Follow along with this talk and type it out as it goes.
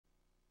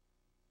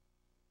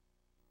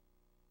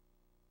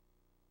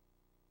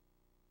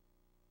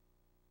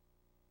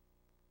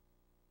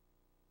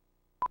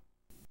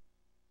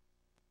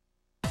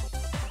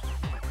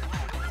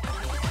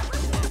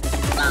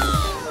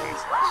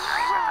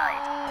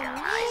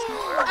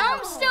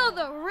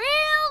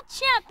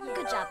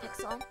Good job,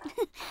 Pixel.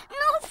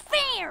 No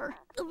fair!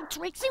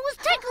 Trixie was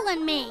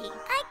tickling me.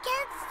 I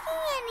can't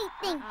see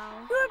anything.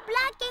 You're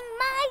blocking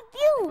my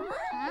view.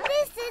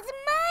 This is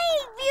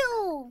my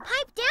view.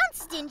 Pipe down,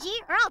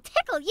 Stingy, or I'll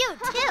tickle you,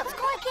 too. Let's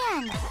go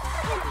again.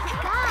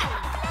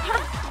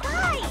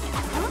 Guys,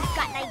 I've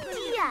got an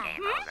idea.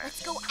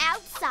 Let's go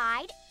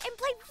outside and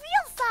play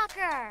real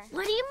soccer.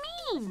 What do you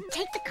mean?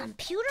 Take the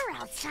computer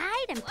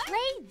outside and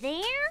play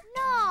there?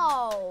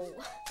 No.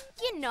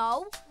 You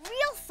know,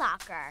 real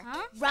soccer.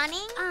 Huh?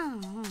 Running,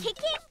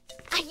 kicking.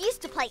 I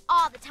used to play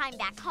all the time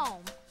back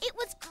home. It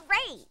was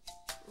great.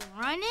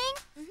 Running?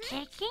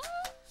 Kicking?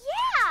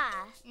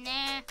 Yeah.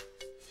 Nah.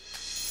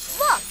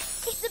 Look,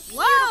 it's a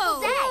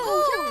beautiful day.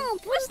 Oh,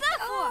 what's that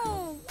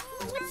for?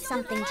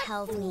 Something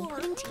tells me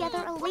putting together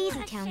a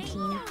Lazytown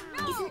team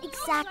isn't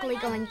exactly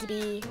going to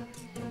be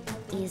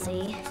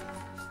easy.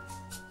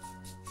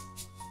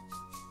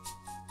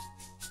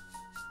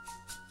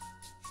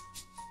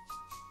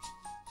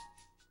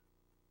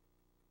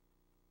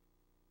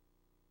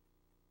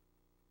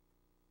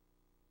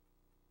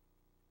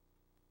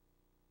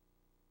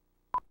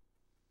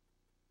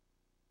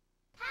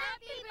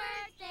 Happy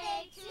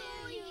birthday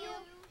to you.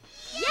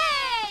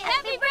 Yay!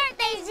 Happy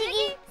birthday,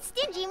 Ziggy.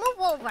 Stingy, move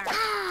over.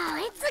 Oh,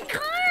 it's a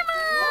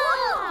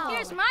caramel!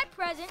 Here's my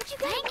present.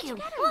 Thank you.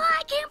 Well,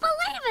 I can't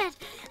believe it.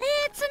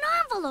 It's an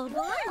envelope.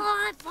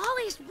 Oh, I've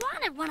always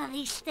wanted one of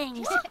these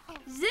things.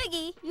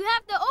 Ziggy, you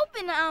have to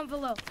open the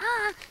envelope.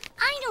 I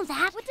know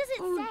that. What does it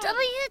say?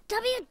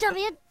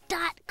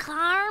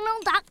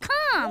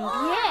 www.caramel.com.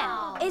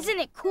 Yeah. Isn't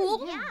it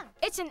cool? Yeah.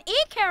 It's an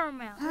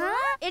e-caramel.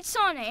 Huh? It's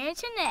on the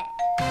internet.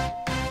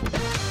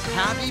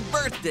 Happy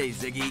birthday,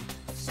 Ziggy.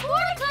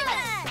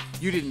 Sporticus!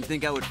 You didn't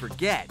think I would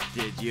forget,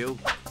 did you?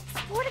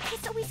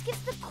 Sporticus always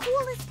gives the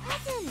coolest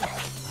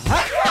presents.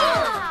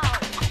 Huh?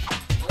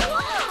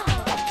 Wow!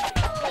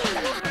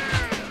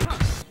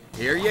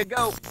 Here you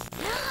go.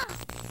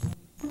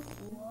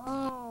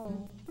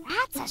 Whoa.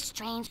 That's a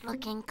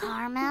strange-looking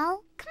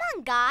caramel. Come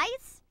on,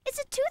 guys. It's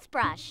a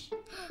toothbrush.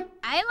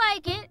 I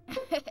like it.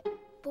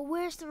 But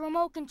where's the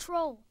remote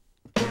control?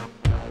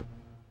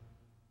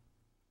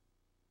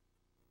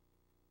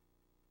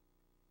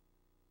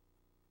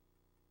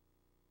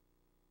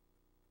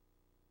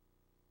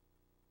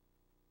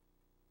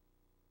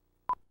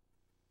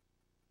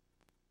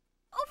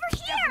 Over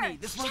here! Stephanie,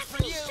 this one's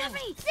for you.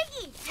 Shelby,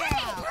 Ziggy, Yeah.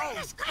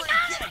 hey!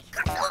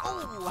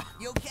 Oh,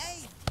 you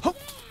okay? Oh.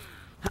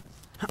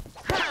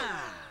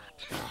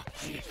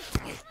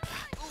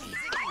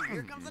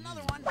 Here comes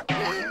another one.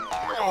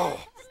 Oh,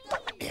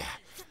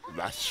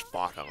 that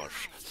Spartacus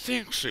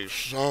thinks he's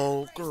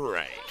so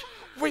great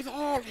with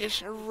all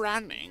his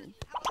running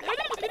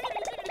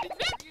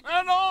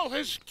and all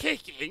his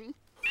kicking.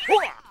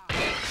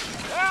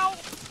 Help!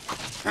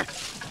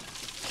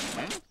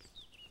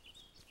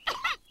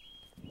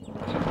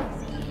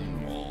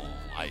 Oh,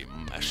 I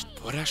must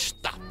put a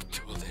stop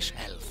to this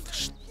health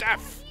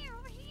stuff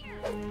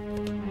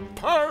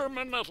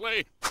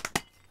permanently.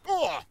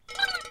 Oh.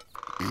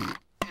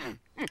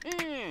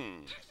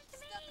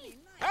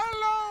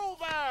 Hello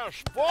there,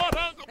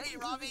 Spartacus. Hey,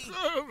 Robbie.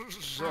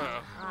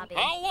 Robbie.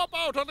 How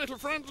about a little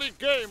friendly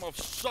game of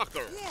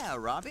soccer? Yeah,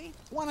 Robbie.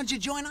 Why don't you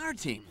join our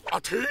team? A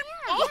team? Yeah,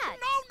 Oh, yeah. no.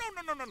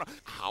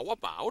 How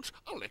about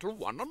a little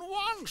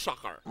one-on-one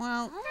soccer?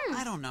 Well,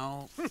 I don't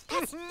know.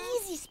 That's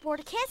easy,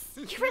 Sporticus.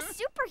 You're a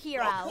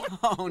superhero.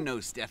 Oh, no,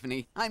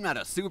 Stephanie. I'm not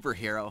a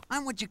superhero.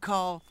 I'm what you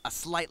call a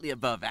slightly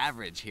above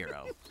average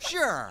hero.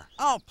 Sure,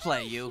 I'll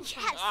play you.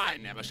 Yes. I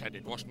never said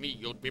it was me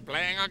you'd be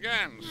playing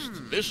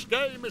against. This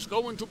game is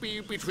going to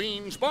be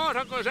between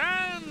Spartacus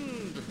and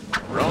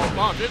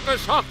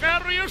Roboticus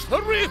Socarius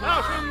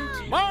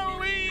 3000. My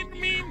lean,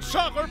 mean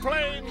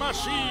soccer-playing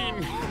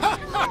machine. Ha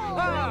ha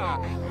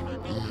ha!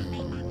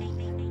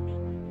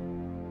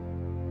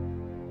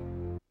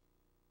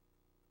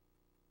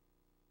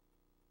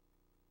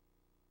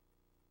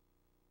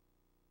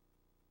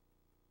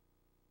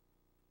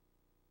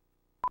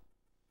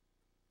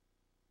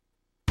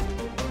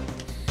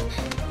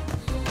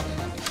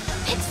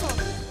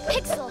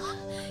 Pixel,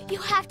 you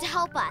have to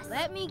help us.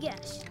 Let me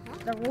guess.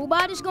 The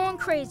robot is going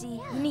crazy.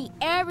 You need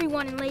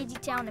everyone in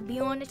Lazytown to be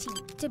on the team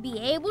to be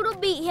able to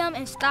beat him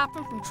and stop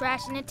him from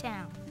trashing the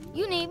town.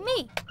 You need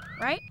me,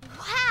 right?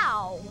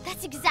 Wow,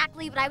 that's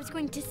exactly what I was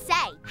going to say.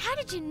 How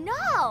did you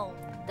know?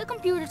 The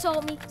computer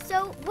told me.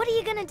 So, what are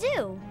you gonna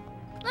do?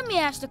 Let me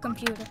ask the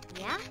computer.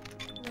 Yeah?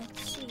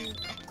 Let's see.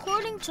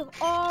 According to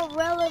all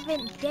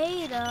relevant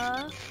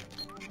data,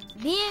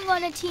 being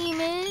on a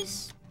team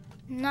is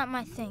not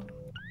my thing.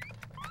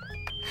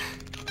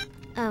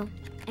 Oh,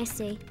 I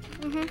see.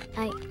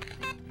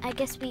 I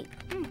guess we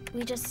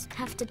just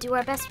have to do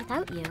our best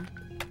without you.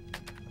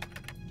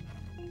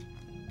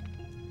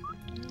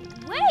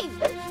 Wait!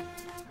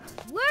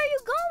 Where are you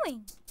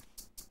going?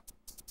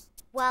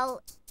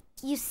 Well,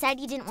 you said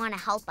you didn't want to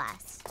help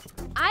us.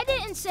 I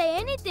didn't say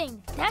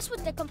anything. That's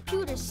what the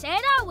computer said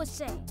I would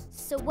say.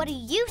 So what do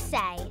you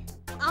say?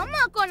 I'm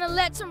not gonna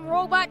let some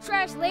robot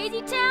trash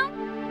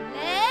Lazytown.